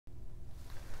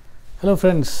Hello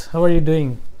friends, how are you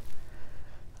doing?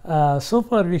 So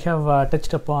far we have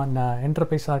touched upon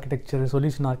enterprise architecture,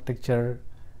 solution architecture,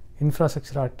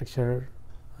 infrastructure architecture,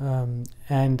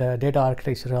 and data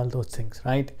architecture, all those things,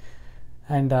 right?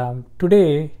 And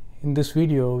today in this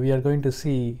video we are going to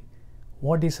see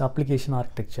what is application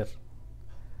architecture.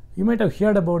 You might have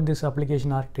heard about this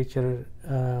application architecture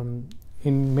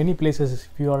in many places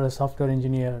if you are a software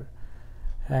engineer,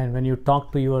 and when you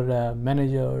talk to your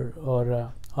manager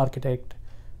or architect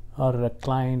or a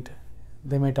client,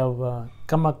 they might have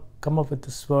come up with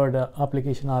this word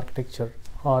application architecture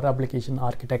or application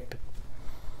architect.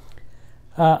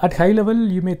 At high level,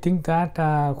 you may think that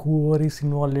whoever is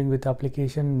involving with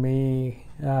application may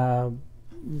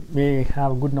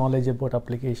have good knowledge about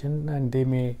application and they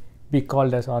may be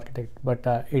called as architect, but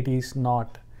it is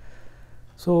not.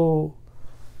 So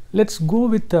let's go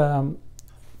with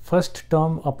first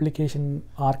term, application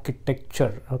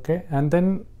architecture, okay, and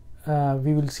then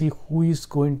we will see who is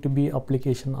going to be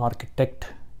application architect,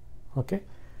 okay.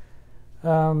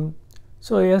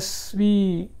 So yes,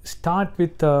 we start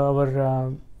with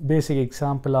our basic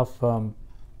example of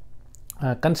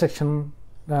construction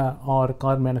or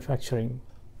car manufacturing,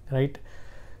 right?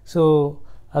 So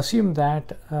assume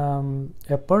that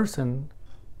a person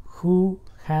who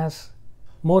has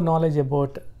more knowledge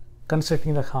about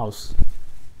constructing the house,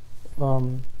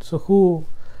 so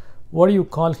what do you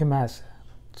call him as?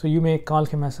 So you may call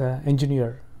him as an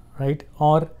engineer, right?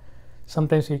 Or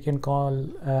sometimes you can call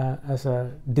as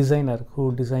a designer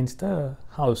who designs the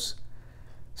house.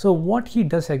 So what he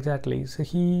does exactly, so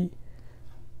he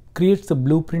creates the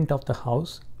blueprint of the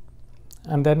house,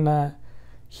 and then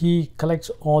he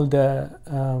collects all the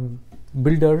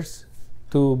builders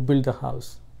to build the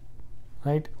house,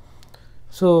 right?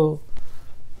 So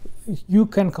you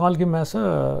can call him as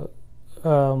a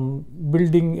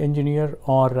building engineer,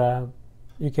 or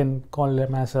you can call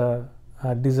him as a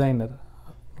designer,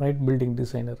 right? Building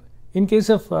designer. In case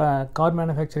of car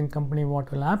manufacturing company,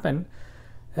 what will happen?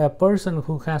 A person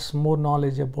who has more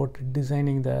knowledge about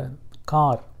designing the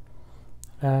car,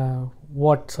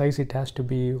 what size it has to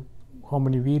be, how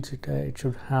many wheels it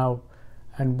should have,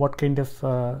 and what kind of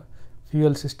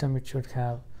fuel system it should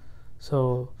have.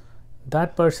 So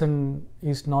that person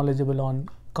is knowledgeable on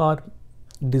car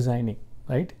designing,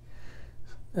 right?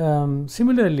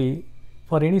 Similarly,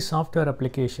 for any software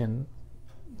application,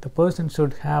 the person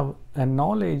should have a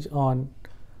knowledge on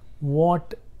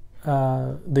what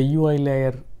the UI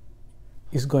layer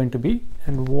is going to be,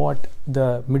 and what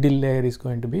the middle layer is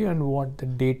going to be, and what the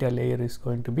data layer is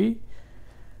going to be.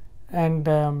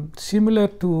 And similar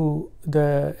to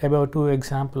the above two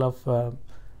example of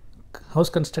house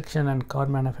construction and car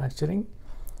manufacturing,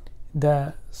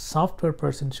 the software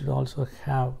person should also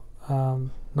have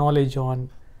knowledge on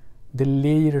the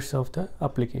layers of the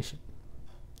application,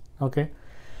 okay.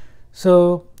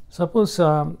 So suppose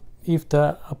if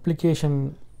the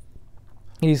application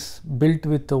is built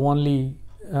with only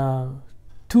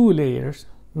 2 layers,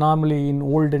 normally in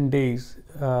olden days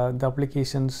the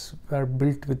applications were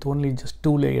built with only just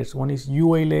 2 layers. One is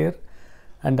UI layer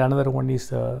and another one is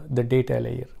the data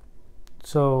layer.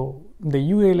 So the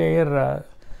UI layer,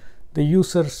 the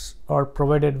users are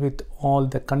provided with all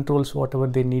the controls whatever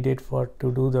they needed for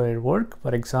to do their work.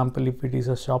 For example, if it is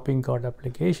a shopping cart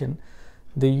application,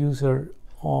 the user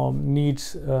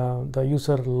needs the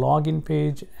user login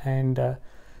page, and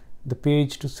the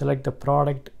page to select the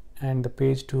product, and the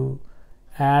page to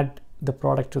add the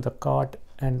product to the cart,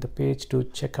 and the page to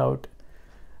check out.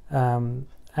 And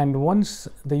once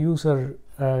the user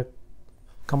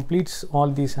completes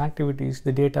all these activities,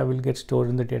 the data will get stored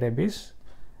in the database,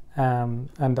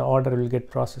 and the order will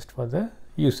get processed for the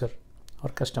user or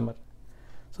customer.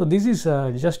 So this is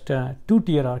just a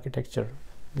 2-tier architecture,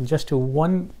 just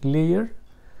one layer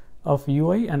of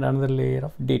UI and another layer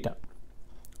of data.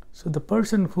 So the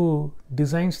person who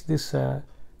designs this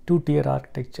 2-tier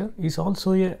architecture is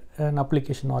also an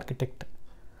application architect.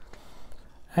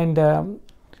 And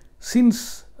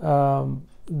since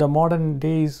the modern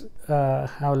days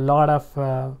have a lot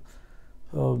of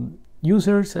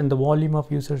users, and the volume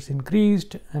of users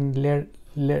increased, and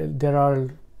there are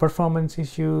performance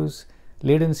issues,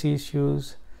 latency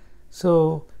issues.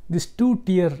 So this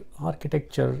 2-tier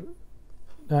architecture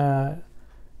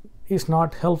is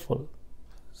not helpful.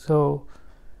 So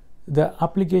the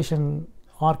application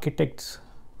architects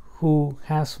who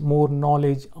has more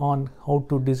knowledge on how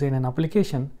to design an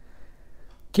application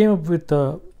came up with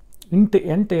the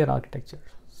entire architecture.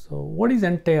 So what is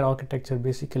entire architecture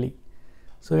basically?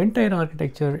 So entire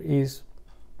architecture is,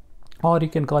 or you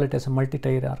can call it as a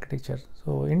multi-tier architecture.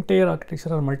 So entire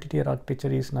architecture or multi-tier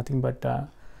architecture is nothing but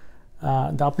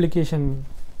the application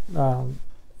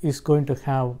is going to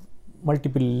have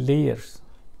multiple layers.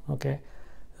 Okay,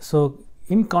 so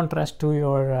in contrast to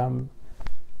your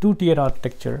two-tier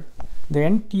architecture, the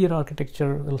n-tier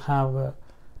architecture will have a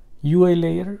UI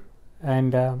layer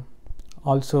and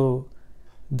also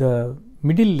the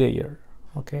middle layer,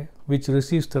 okay, which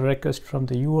receives the request from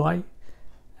the UI,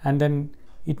 and then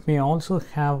it may also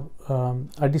have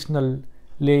additional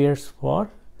layers for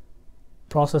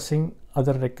processing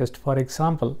other requests. For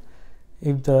example,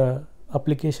 if the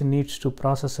application needs to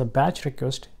process a batch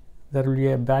request, there will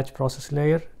be a batch process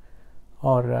layer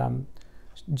or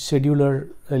scheduler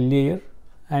layer,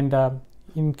 and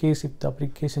in case if the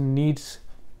application needs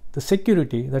the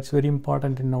security, that's very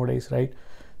important in nowadays, right?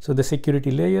 So the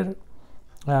security layer,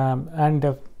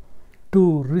 and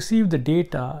to receive the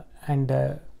data and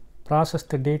process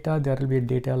the data, there will be a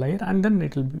data layer, and then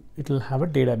it will have a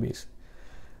database.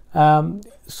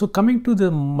 So coming to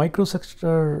the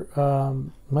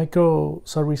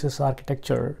microservices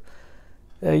architecture,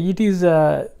 it is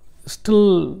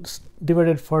still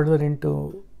divided further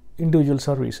into individual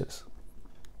services.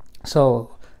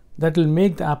 So that will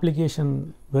make the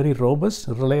application very robust,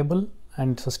 reliable,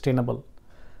 and sustainable.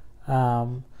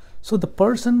 So the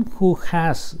person who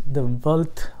has the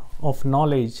wealth of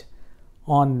knowledge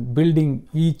on building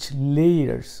each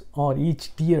layers or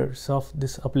each tiers of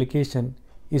this application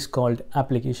is called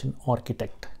application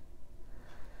architect.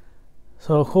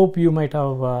 So hope you might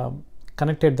have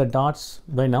connected the dots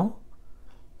by now.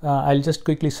 I'll just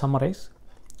quickly summarize.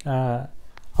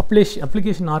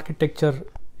 Application architecture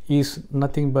is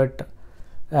nothing but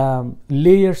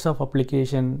layers of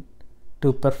application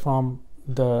to perform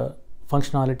the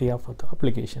functionality of the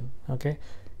application. Okay,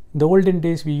 in the olden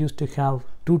days we used to have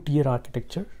two-tier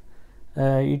architecture.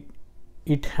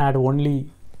 It had only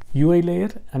UI layer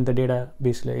and the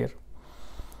database layer,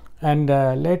 and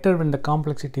later when the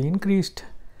complexity increased,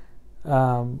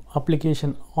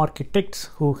 application architects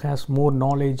who has more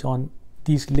knowledge on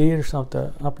these layers of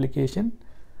the application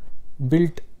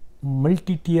built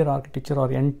multi-tier architecture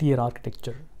or n-tier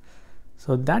architecture.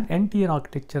 So that n-tier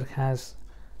architecture has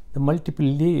the multiple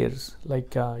layers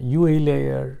like UI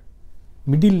layer,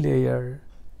 middle layer,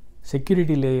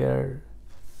 security layer,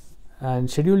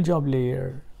 and schedule job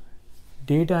layer,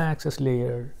 data access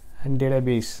layer, and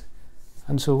database,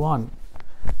 and so on.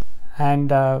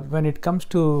 And when it comes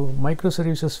to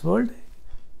microservices world,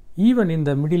 even in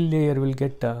the middle layer will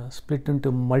get split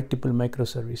into multiple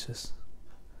microservices.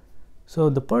 So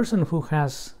the person who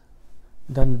has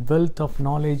the wealth of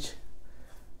knowledge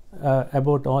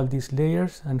about all these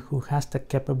layers and who has the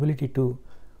capability to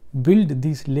build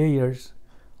these layers,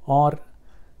 or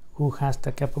who has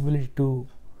the capability to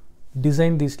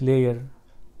design this layer,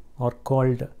 are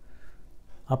called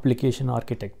application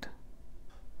architect.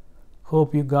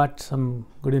 Hope you got some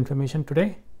good information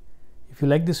today. If you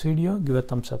like this video, give a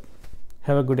thumbs up.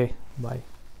 Have a good day. Bye.